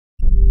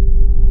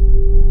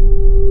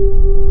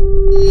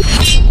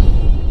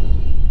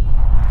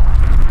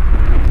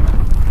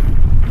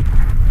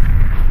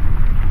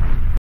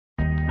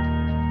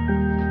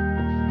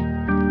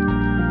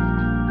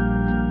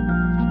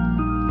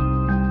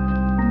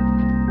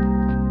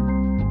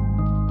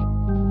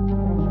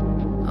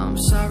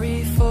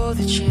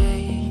feel the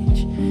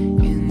change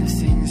in the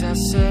things I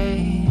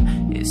say.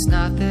 It's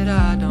not that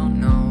I don't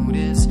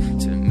notice,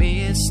 to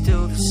me it's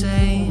still the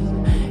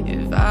same.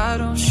 If I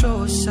don't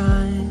show a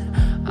sign,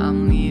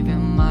 I'm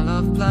leaving my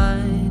love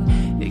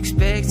blind,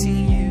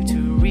 expecting you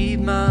to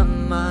read my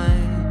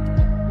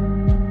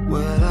mind.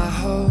 Well, I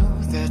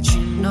hope that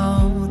you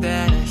know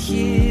that I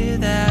hear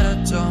that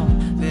I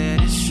don't,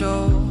 let it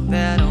show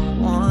that I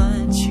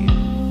want you.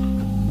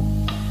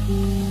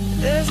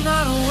 There's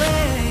not a way